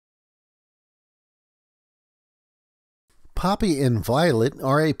Poppy and Violet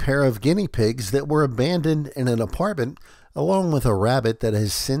are a pair of guinea pigs that were abandoned in an apartment along with a rabbit that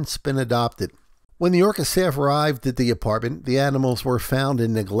has since been adopted. When the ORCA staff arrived at the apartment, the animals were found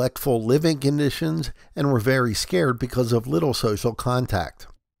in neglectful living conditions and were very scared because of little social contact.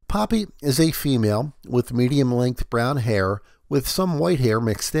 Poppy is a female with medium-length brown hair with some white hair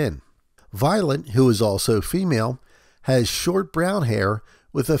mixed in. Violet, who is also female, has short brown hair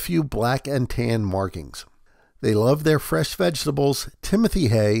with a few black and tan markings. They love their fresh vegetables, timothy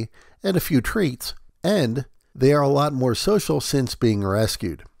hay, and a few treats, and they are a lot more social since being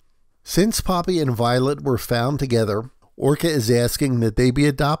rescued. Since Poppy and Violet were found together, ORCA is asking that they be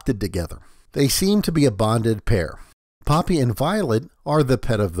adopted together. They seem to be a bonded pair. Poppy and Violet are the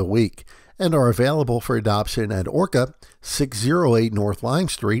pet of the week and are available for adoption at ORCA, 608 North Lime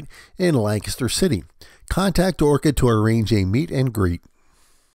Street in Lancaster City. Contact ORCA to arrange a meet and greet.